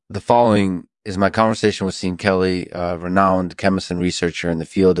The following is my conversation with Sean Kelly, a renowned chemist and researcher in the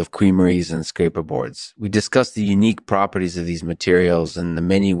field of creameries and scraperboards. We discuss the unique properties of these materials and the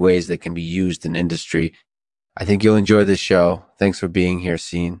many ways they can be used in industry. I think you'll enjoy this show. Thanks for being here,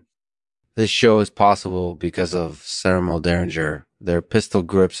 Sean. This show is possible because of Ceramol Derringer. Their pistol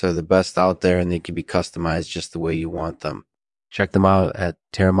grips are the best out there and they can be customized just the way you want them. Check them out at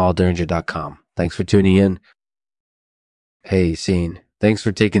ceramolderringer.com. Thanks for tuning in. Hey, Sean. Thanks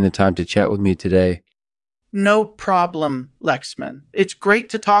for taking the time to chat with me today. No problem, Lexman. It's great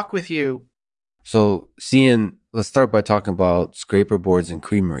to talk with you. So, Sean, let's start by talking about scraper boards and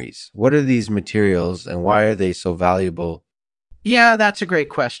creameries. What are these materials and why are they so valuable? Yeah, that's a great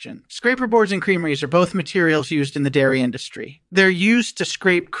question. Scraper boards and creameries are both materials used in the dairy industry. They're used to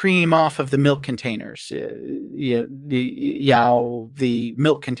scrape cream off of the milk containers, the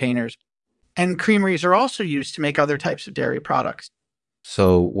milk containers. And creameries are also used to make other types of dairy products.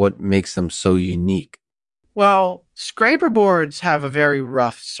 So, what makes them so unique? Well, scraper boards have a very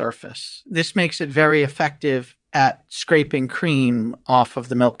rough surface. This makes it very effective at scraping cream off of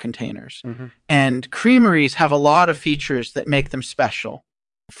the milk containers. And creameries have a lot of features that make them special.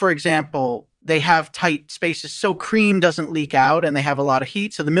 For example, they have tight spaces so cream doesn't leak out, and they have a lot of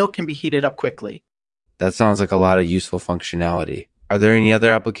heat so the milk can be heated up quickly. That sounds like a lot of useful functionality. Are there any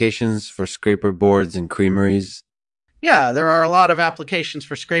other applications for scraper boards and creameries? Yeah, there are a lot of applications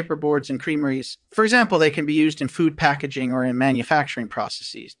for scraper boards and creameries. For example, they can be used in food packaging or in manufacturing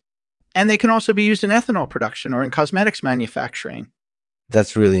processes. And they can also be used in ethanol production or in cosmetics manufacturing.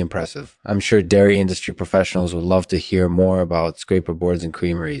 That's really impressive. I'm sure dairy industry professionals would love to hear more about scraper boards and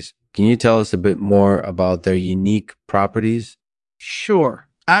creameries. Can you tell us a bit more about their unique properties? Sure.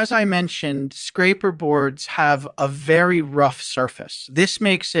 As I mentioned, scraper boards have a very rough surface. This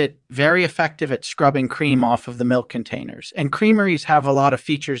makes it very effective at scrubbing cream off of the milk containers. And creameries have a lot of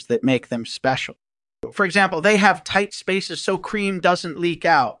features that make them special. For example, they have tight spaces so cream doesn't leak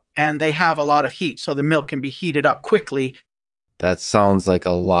out. And they have a lot of heat, so the milk can be heated up quickly. That sounds like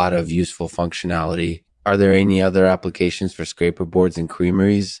a lot of useful functionality. Are there any other applications for scraper boards and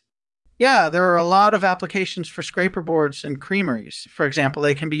creameries? Yeah, there are a lot of applications for scraper boards and creameries. For example,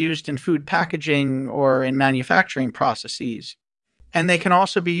 they can be used in food packaging or in manufacturing processes. And they can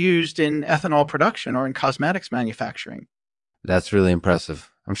also be used in ethanol production or in cosmetics manufacturing. That's really impressive.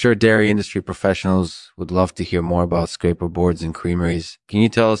 I'm sure dairy industry professionals would love to hear more about scraper boards and creameries. Can you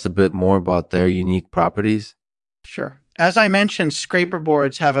tell us a bit more about their unique properties? Sure. As I mentioned, scraper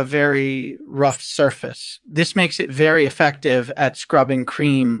boards have a very rough surface. This makes it very effective at scrubbing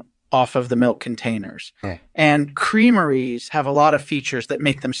cream off of the milk containers. And creameries have a lot of features that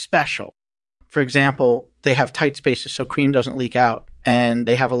make them special. For example, they have tight spaces so cream doesn't leak out, and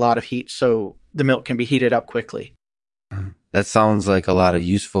they have a lot of heat so the milk can be heated up quickly. That sounds like a lot of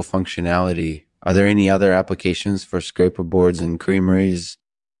useful functionality. Are there any other applications for scraper boards and creameries?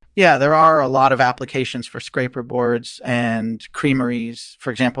 Yeah, there are a lot of applications for scraper boards and creameries.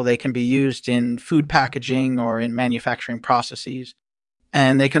 For example, they can be used in food packaging or in manufacturing processes.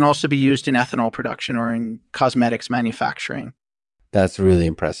 And they can also be used in ethanol production or in cosmetics manufacturing. That's really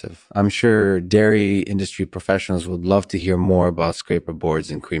impressive. I'm sure dairy industry professionals would love to hear more about scraper boards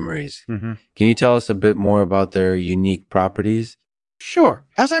and creameries. Can you tell us a bit more about their unique properties? Sure.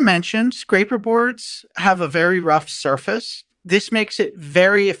 As I mentioned, scraper boards have a very rough surface. This makes it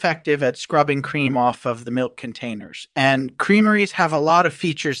very effective at scrubbing cream off of the milk containers. And creameries have a lot of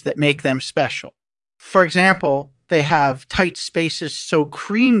features that make them special. For example, they have tight spaces so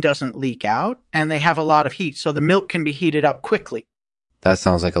cream doesn't leak out, and they have a lot of heat so the milk can be heated up quickly. That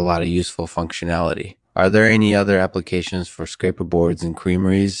sounds like a lot of useful functionality. Are there any other applications for scraper boards and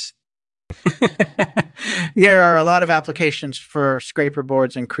creameries? There are a lot of applications for scraper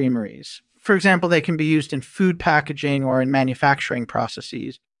boards and creameries. For example, they can be used in food packaging or in manufacturing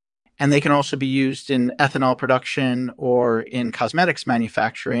processes. And they can also be used in ethanol production or in cosmetics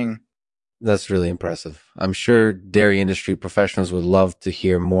manufacturing. That's really impressive. I'm sure dairy industry professionals would love to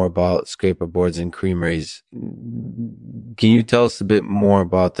hear more about scraper boards and creameries. Can you tell us a bit more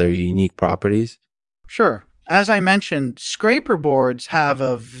about their unique properties? Sure. As I mentioned, scraper boards have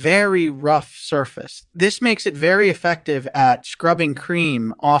a very rough surface. This makes it very effective at scrubbing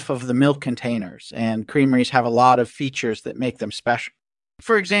cream off of the milk containers, and creameries have a lot of features that make them special.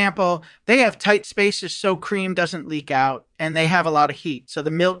 For example, they have tight spaces so cream doesn't leak out, and they have a lot of heat, so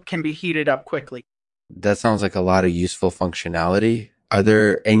the milk can be heated up quickly. That sounds like a lot of useful functionality. Are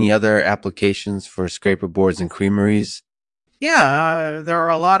there any other applications for scraper boards and creameries? Yeah, there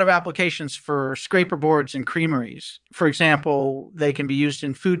are a lot of applications for scraper boards and creameries. For example, they can be used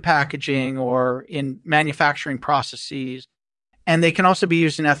in food packaging or in manufacturing processes. And they can also be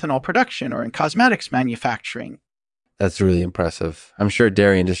used in ethanol production or in cosmetics manufacturing. That's really impressive. I'm sure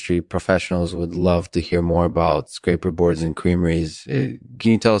dairy industry professionals would love to hear more about scraper boards and creameries.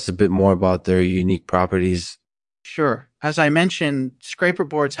 Can you tell us a bit more about their unique properties? Sure. As I mentioned, scraper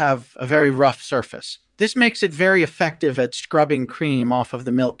boards have a very rough surface. This makes it very effective at scrubbing cream off of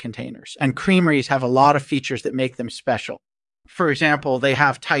the milk containers. And creameries have a lot of features that make them special. For example, they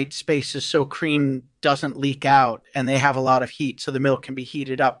have tight spaces so cream doesn't leak out, and they have a lot of heat so the milk can be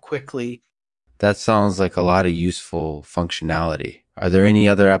heated up quickly. That sounds like a lot of useful functionality. Are there any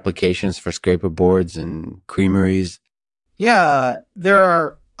other applications for scraper boards and creameries? Yeah, there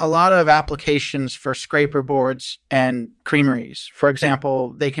are a lot of applications for scraper boards and creameries. For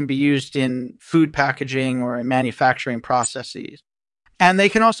example, they can be used in food packaging or in manufacturing processes. And they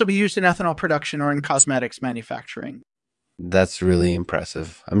can also be used in ethanol production or in cosmetics manufacturing. That's really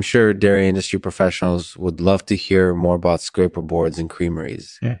impressive. I'm sure dairy industry professionals would love to hear more about scraper boards and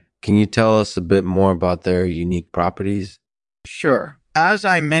creameries. Yeah. Can you tell us a bit more about their unique properties? Sure. As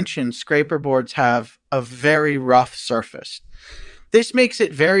I mentioned, scraper boards have a very rough surface. This makes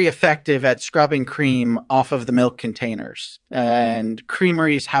it very effective at scrubbing cream off of the milk containers. And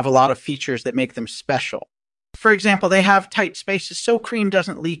creameries have a lot of features that make them special. For example, they have tight spaces so cream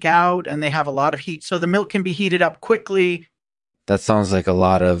doesn't leak out, and they have a lot of heat so the milk can be heated up quickly. That sounds like a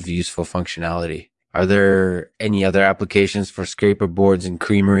lot of useful functionality. Are there any other applications for scraper boards and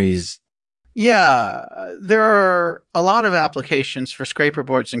creameries? Yeah, there are a lot of applications for scraper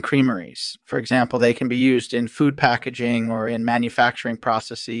boards and creameries. For example, they can be used in food packaging or in manufacturing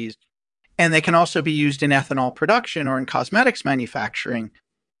processes, and they can also be used in ethanol production or in cosmetics manufacturing.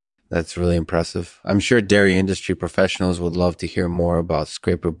 That's really impressive. I'm sure dairy industry professionals would love to hear more about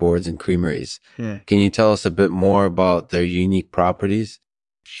scraper boards and creameries. Yeah. Can you tell us a bit more about their unique properties?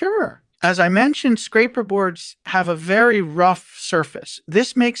 Sure. As I mentioned, scraper boards have a very rough surface.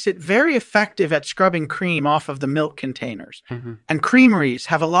 This makes it very effective at scrubbing cream off of the milk containers. Mm-hmm. And creameries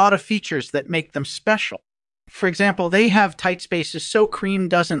have a lot of features that make them special. For example, they have tight spaces so cream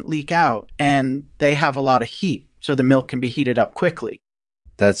doesn't leak out, and they have a lot of heat so the milk can be heated up quickly.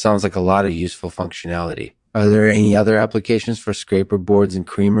 That sounds like a lot of useful functionality. Are there any other applications for scraper boards and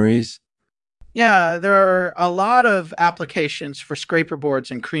creameries? Yeah, there are a lot of applications for scraper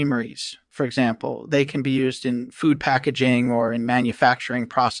boards and creameries. For example, they can be used in food packaging or in manufacturing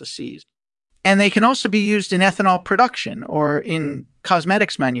processes. And they can also be used in ethanol production or in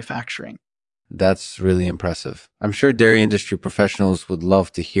cosmetics manufacturing. That's really impressive. I'm sure dairy industry professionals would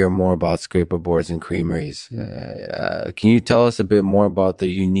love to hear more about scraper boards and creameries. Can you tell us a bit more about their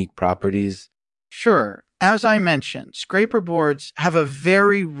unique properties? Sure. As I mentioned, scraper boards have a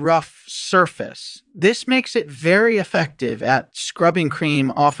very rough surface. This makes it very effective at scrubbing cream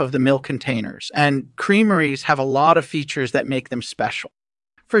off of the milk containers, and creameries have a lot of features that make them special.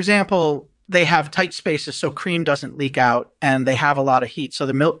 For example, they have tight spaces so cream doesn't leak out, and they have a lot of heat so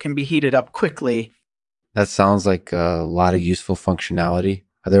the milk can be heated up quickly. That sounds like a lot of useful functionality.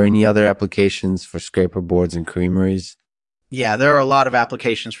 Are there any other applications for scraper boards and creameries? Yeah, there are a lot of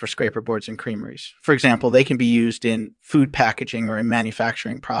applications for scraper boards and creameries. For example, they can be used in food packaging or in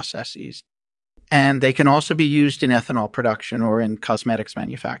manufacturing processes. And they can also be used in ethanol production or in cosmetics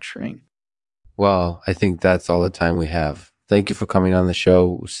manufacturing. Well, I think that's all the time we have. Thank you for coming on the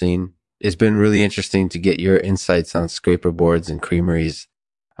show, Hussein. It's been really interesting to get your insights on scraper boards and creameries.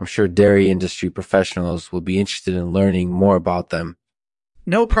 I'm sure dairy industry professionals will be interested in learning more about them.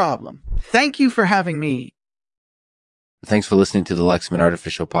 No problem. Thank you for having me. Thanks for listening to the Lexman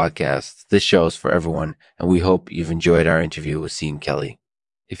Artificial Podcast. This show is for everyone, and we hope you've enjoyed our interview with Hussein Kelly.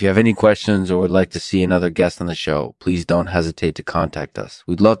 If you have any questions or would like to see another guest on the show, please don't hesitate to contact us.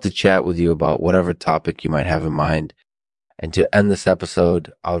 We'd love to chat with you about whatever topic you might have in mind. And to end this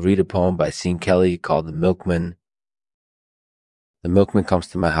episode, I'll read a poem by Hussein Kelly called The Milkman. The milkman comes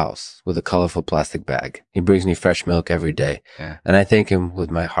to my house with a colorful plastic bag. He brings me fresh milk every day. Yeah. And I thank him with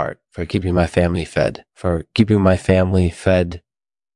my heart for keeping my family fed,